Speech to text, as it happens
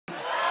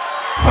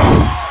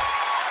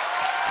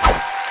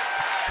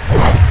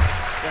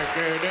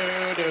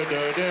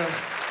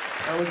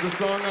That was the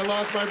song I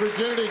lost my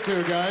virginity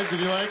to, guys. Did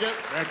you like it?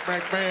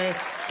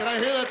 Can I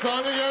hear that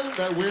song again?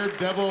 That weird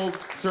devil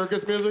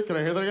circus music? Can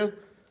I hear that again?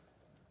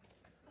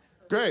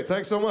 Great,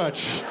 thanks so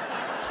much.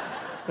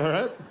 All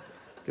right.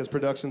 Guess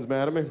production's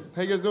mad at me.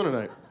 How you guys doing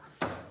tonight?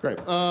 Great.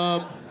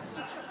 I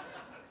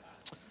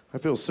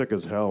feel sick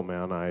as hell,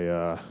 man.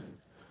 I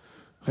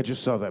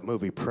just saw that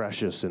movie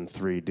Precious in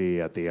 3D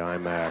at the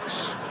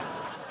IMAX.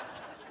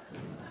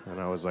 And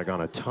I was like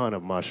on a ton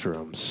of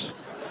mushrooms.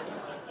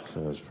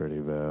 So it was pretty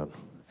bad.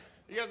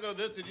 You guys know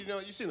this? Did you know?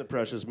 You've seen the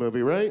Precious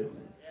movie, right?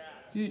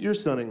 Yeah. You're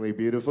stunningly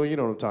beautiful. You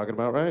know what I'm talking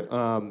about, right?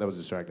 That was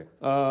distracting.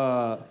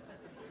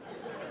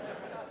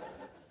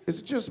 Is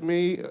it just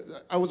me?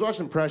 I was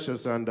watching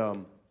Precious, and did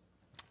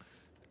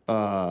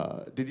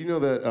you know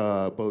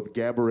that both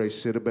Gabourey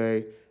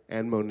Sidibe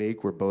and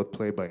Monique were both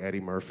played by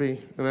Eddie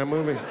Murphy in that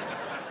movie?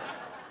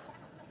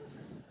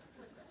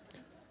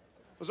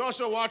 I was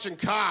also watching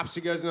Cops.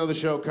 You guys know the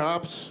show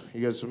Cops?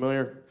 You guys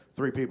familiar?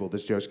 3 people.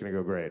 This joke's gonna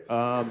go great.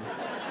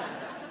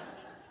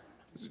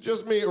 Is it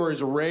just me, or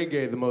is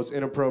reggae the most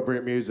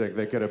inappropriate music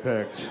they could have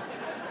picked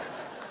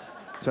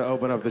to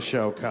open up the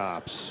show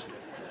Cops?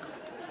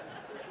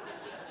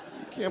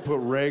 You can't put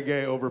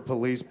reggae over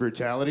police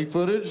brutality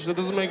footage. That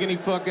doesn't make any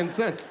fucking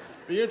sense.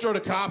 The intro to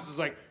Cops is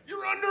like,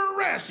 "You're under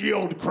arrest, you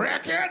old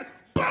crackhead."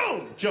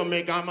 Boom!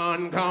 Jamaica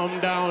man,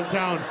 come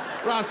downtown.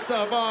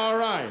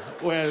 Rastafari,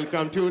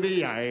 welcome to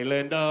the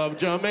island of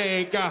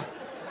Jamaica.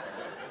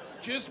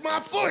 Kiss my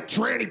foot,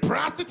 tranny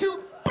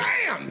prostitute.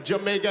 Bam!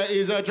 Jamaica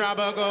is a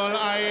tropical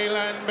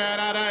island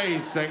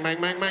paradise. Bang, bang,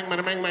 bang, bang,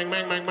 bang, bang, bang,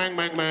 bang, bang, bang,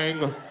 bang,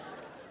 bang.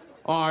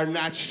 Our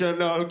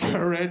national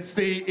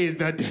currency is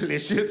the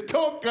delicious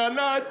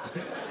coconut.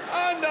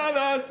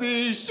 Another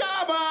sea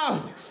shaba.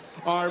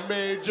 Our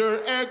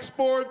major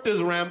export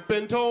is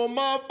rampant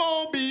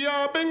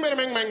homophobia. Bing, bang,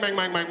 bang, bang, bang,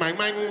 bang, bang, bang,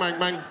 bang, bang,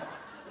 bang.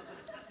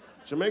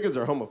 Jamaicans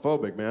are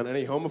homophobic, man.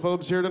 Any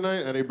homophobes here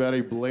tonight?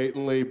 Anybody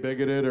blatantly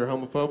bigoted or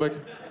homophobic?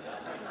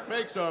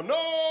 Make some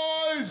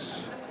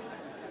noise!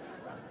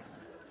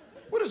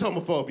 What is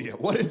homophobia?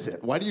 What is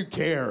it? Why do you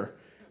care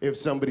if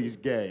somebody's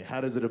gay?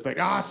 How does it affect?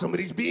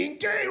 Somebody's being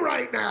gay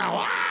right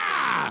now.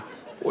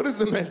 What is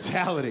the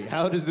mentality?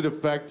 How does it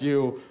affect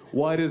you?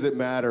 Why does it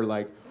matter?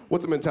 Like,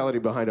 what's the mentality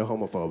behind a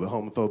homophobe? A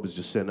homophobe is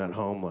just sitting at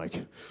home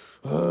like,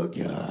 oh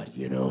God,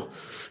 you know,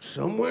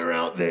 somewhere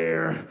out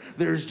there,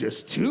 there's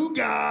just 2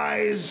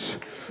 guys.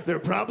 They're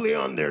probably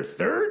on their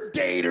 3rd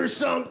date or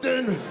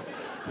something.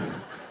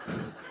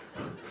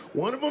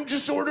 One of them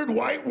just ordered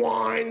white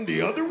wine.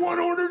 The other one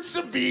ordered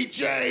ceviche.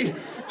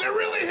 They're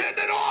really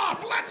hitting it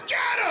off. Let's get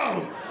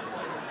them.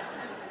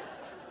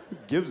 Who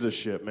gives a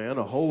shit, man?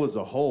 A hole is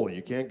a hole.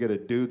 You can't get a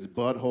dude's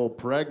butthole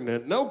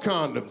pregnant. No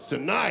condoms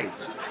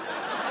tonight.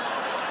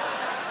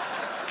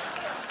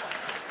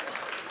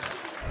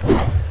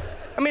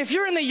 I mean, if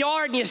you're in the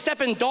yard and you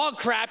step in dog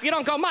crap, you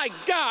don't go, my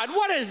God,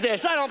 what is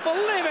this? I don't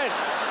believe it.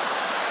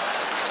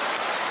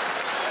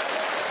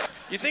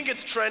 You think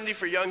it's trendy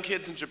for young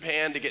kids in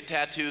Japan to get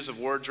tattoos of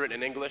words written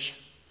in English?